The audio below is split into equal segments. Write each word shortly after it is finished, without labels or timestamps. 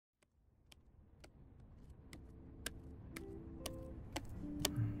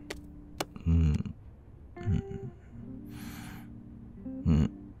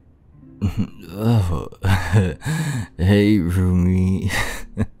Hey, Rumi.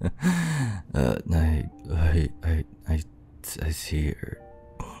 I see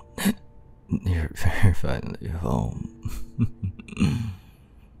you're finally home.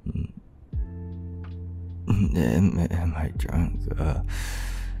 Am I drunk?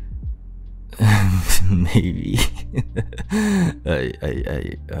 Maybe.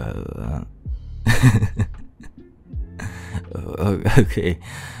 Okay.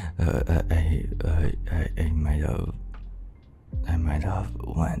 I might have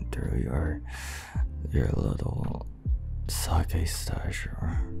went through your little sake stash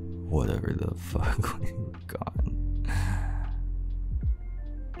or whatever the fuck when you were gone.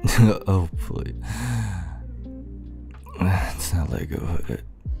 Oh please. It's not like it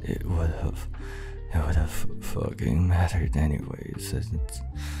would have fucking mattered anyways, since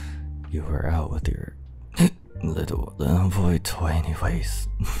you were out with your little boy toy anyways.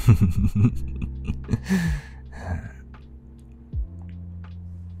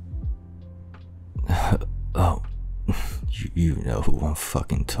 Oh, you know who I'm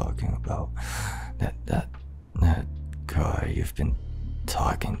fucking talking about. That guy you've been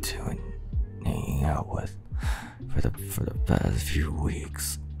talking to and hanging out with for the past few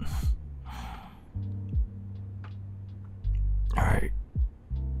weeks. Alright.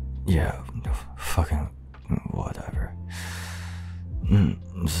 Yeah, fucking whatever.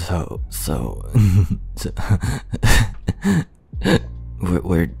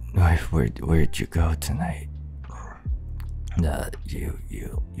 Where'd you go tonight? You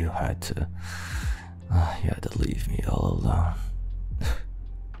had to leave me all alone.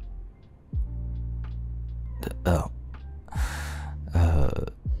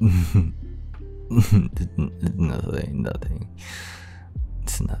 Nothing.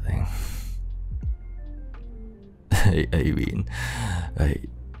 It's nothing.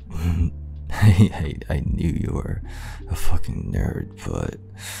 I knew you were a fucking nerd, but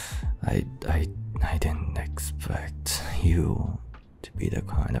I didn't expect you to be the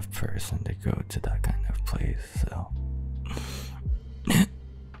kind of person to go to that kind of place, so.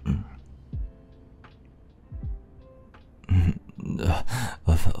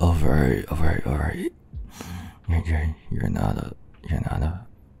 Alright. You're not a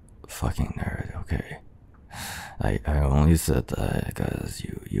fucking nerd, okay? I only said that because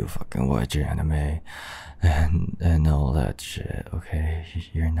you fucking watch anime and all that shit, okay?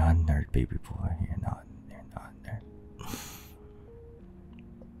 You're not a nerd, baby boy. You're not a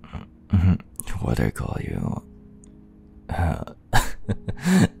nerd. What I call you?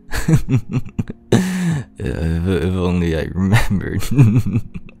 If only I remembered.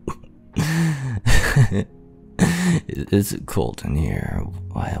 Is it cold in here?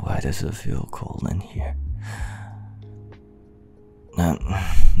 Why does it feel cold in here?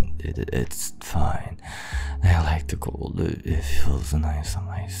 It's fine. I like the cold. It feels nice on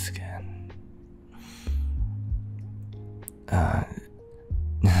my skin.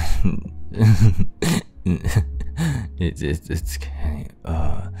 It's getting.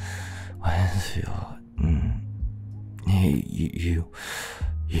 Why does it feel? Hey,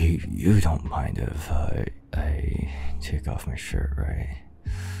 you don't mind if I take off my shirt, right?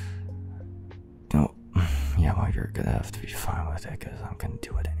 No. Yeah, well, you're gonna have to be fine with it, because I'm gonna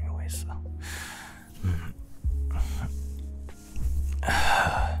do it anyway, so.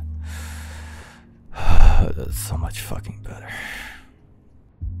 That's so much fucking better.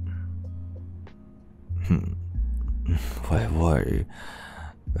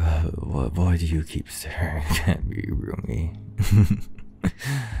 Why do you keep staring at me, Rumi?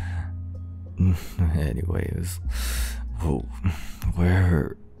 Anyways, what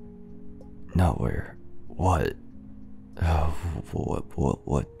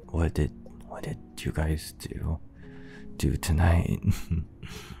did you guys do tonight?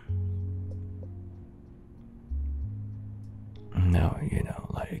 No,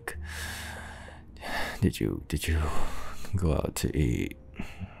 like, did you go out to eat?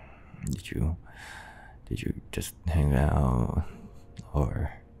 Did you just hang out,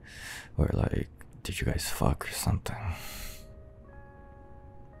 or like, did you guys fuck or something?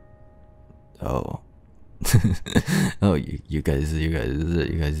 Oh. Oh, you guys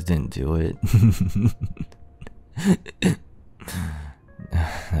didn't do it.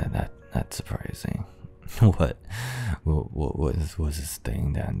 That's surprising. What was this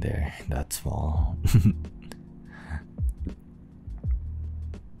thing down there that small?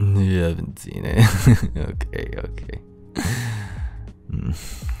 You haven't seen it. Okay.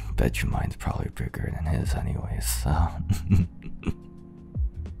 Bet your mine's probably bigger than his anyways, so.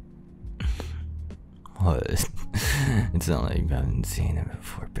 What? It's not like you haven't seen it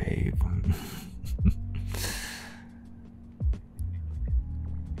before, babe.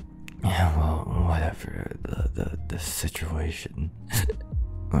 Yeah, well, whatever the situation,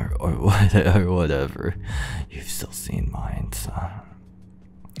 or whatever, you've still seen mine, so,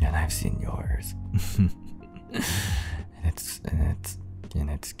 and I've seen yours, and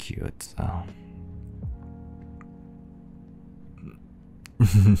it's cute, so.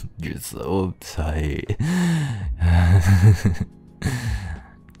 You're so tight.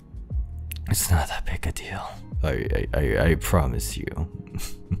 It's not that big a deal. I promise you.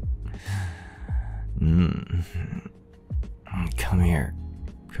 Come here.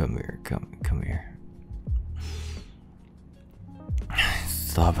 Come here.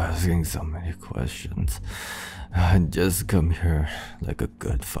 Stop asking so many questions. Just come here like a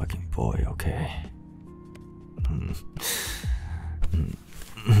good fucking boy, okay?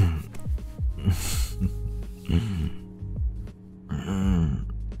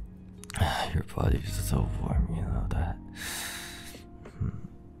 Your body's so warm, you know that.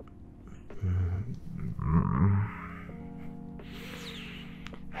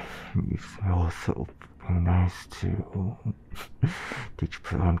 You smell so fucking nice too. Did you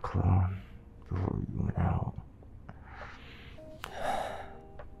put on cologne before you went out?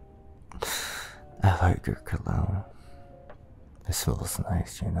 I like your cologne. It smells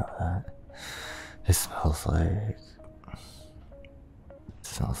nice, you know that. It smells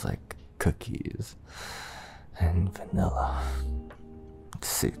like cookies and vanilla. It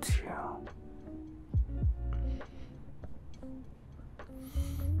suits you.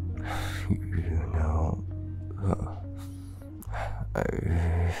 You know,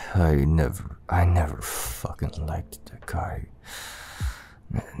 I never fucking liked the guy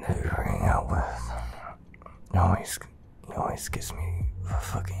that you hang out with. He always gives me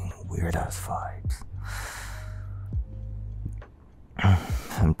fucking weird ass vibes.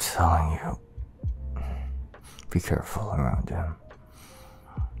 I'm telling you, be careful around him.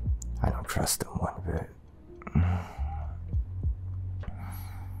 I don't trust him one bit.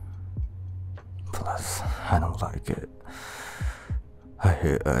 Plus, I don't like it. I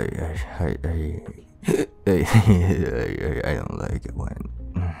don't like it when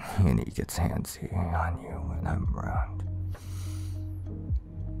he gets handsy on you when I'm around.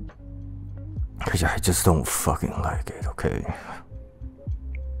 Cause I just don't fucking like it, okay?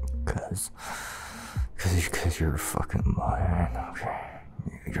 Cause you're fucking mine, okay?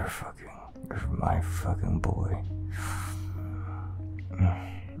 You're my fucking boy.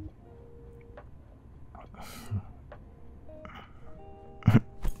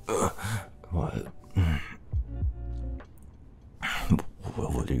 What?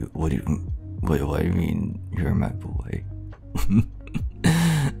 What do you mean you're my boy?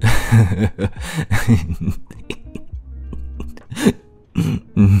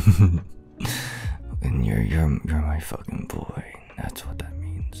 And you're my fucking boy. That's what that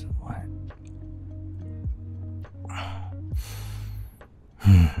means. What?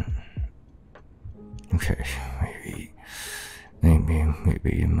 Okay,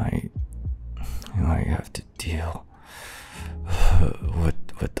 maybe you might have to deal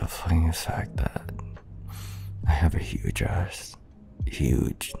with the funny fact that I have a huge ass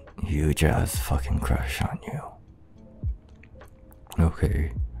fucking crush on you.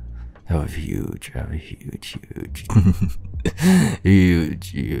 Okay, I have a huge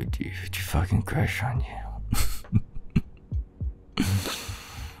huge fucking crush on you.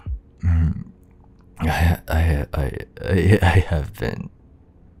 I have been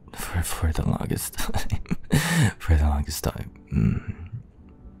for the longest time.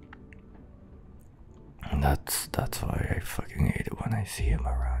 And that's why I fucking hate it when I see him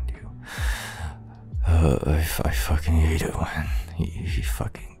around you. I fucking hate it when he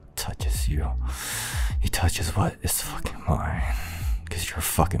fucking touches you. He touches what is fucking mine. Cause you're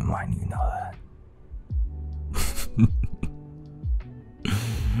fucking mine, you know that.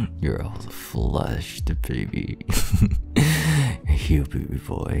 You're all flushed, baby. Cute baby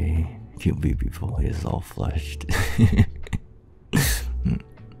boy. Cute baby boy is all flushed.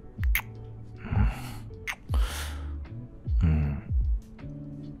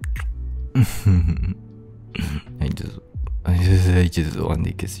 I just want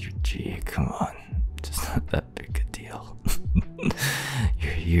to kiss your cheek. Come on, just not that big a deal.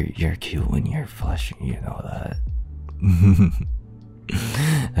 You're cute when you're flushing, you know that.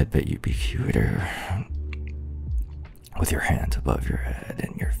 I bet you'd be cuter with your hands above your head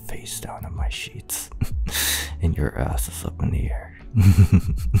and your face down on my sheets, and your ass is up in the air.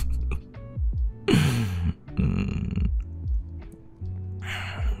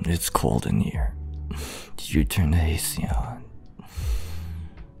 It's cold in here. Did you turn the AC on?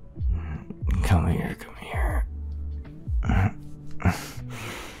 Come here.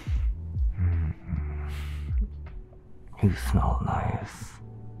 You smell nice.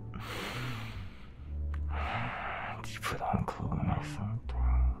 Did you put on cologne or something?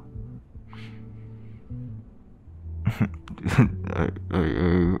 Are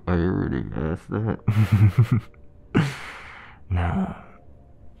you really asked that? No.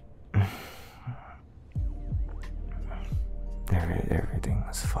 Everything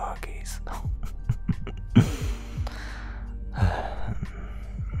was foggy, so.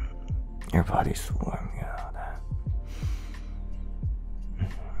 Your body's warm, you know that.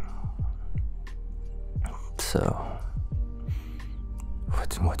 So,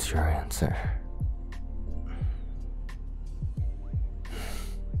 what's your answer?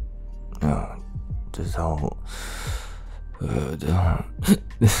 No, just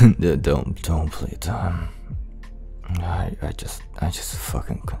don't play dumb. I just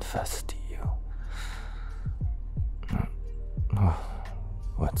fucking confessed to you.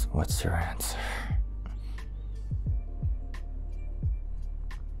 What's your answer?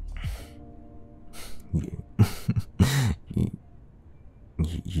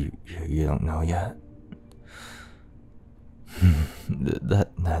 You don't know yet?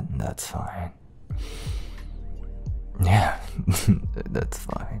 That's fine. Yeah, that's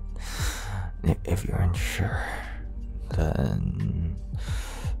fine. If you're unsure, then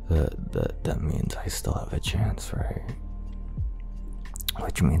that means I still have a chance, right?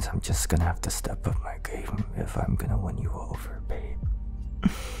 Which means I'm just gonna have to step up my game if I'm gonna win you over, babe.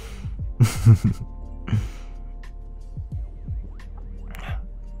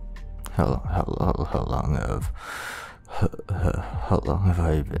 How long have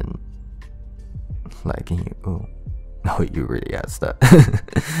I been liking you? Oh, no, you really asked that.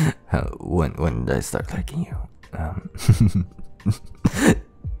 When did I start liking you?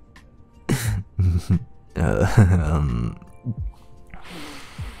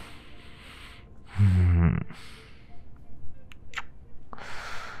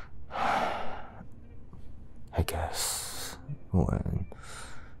 I guess when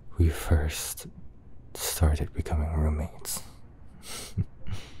we first started becoming roommates.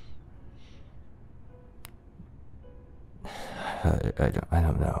 I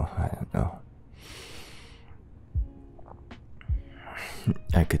don't know.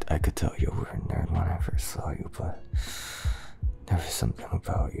 I could tell you were a nerd when I first saw you, but there was something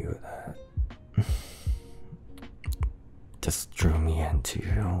about you that just drew me into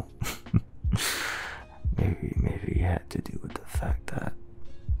you. Maybe it had to do with the fact that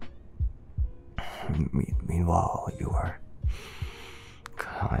meanwhile you were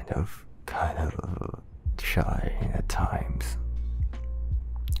kind of shy at times.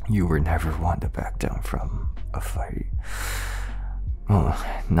 You were never one to back down from a fight. Well,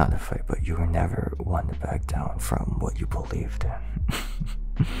 not a fight, but you were never one to back down from what you believed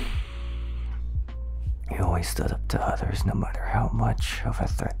in. You always stood up to others no matter how much of a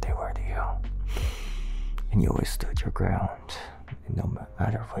threat they were to you. And you always stood your ground, no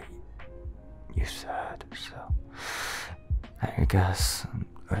matter what you said. So, I guess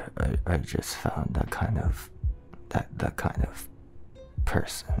I just found that kind of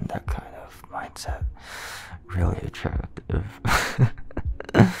person, that kind of mindset really attractive.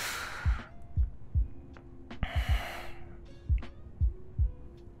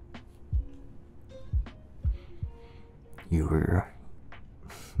 You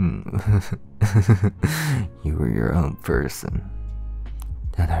were your own person,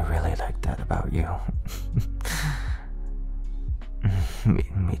 and I really like that about you.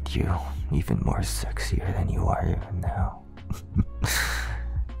 Made you even more sexier than you are even now.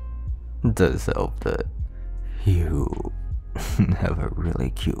 It does help that you have a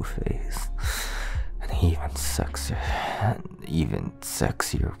really cute face, and even sexier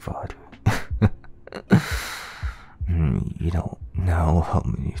body. You don't know how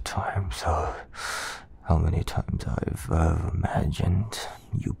many times I've imagined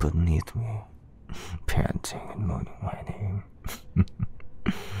you beneath me, panting and moaning my name.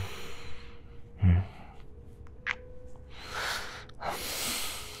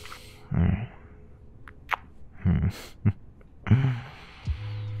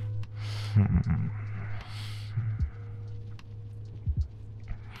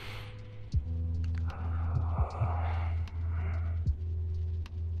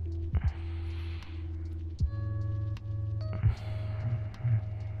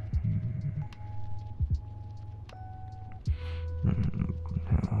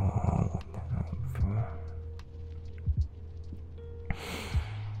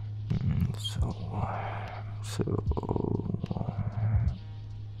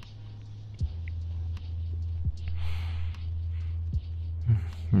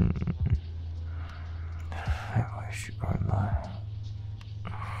 wish you were mine.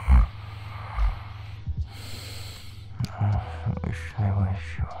 I wish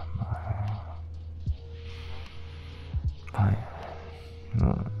you were mine.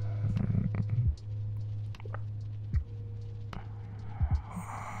 Bye.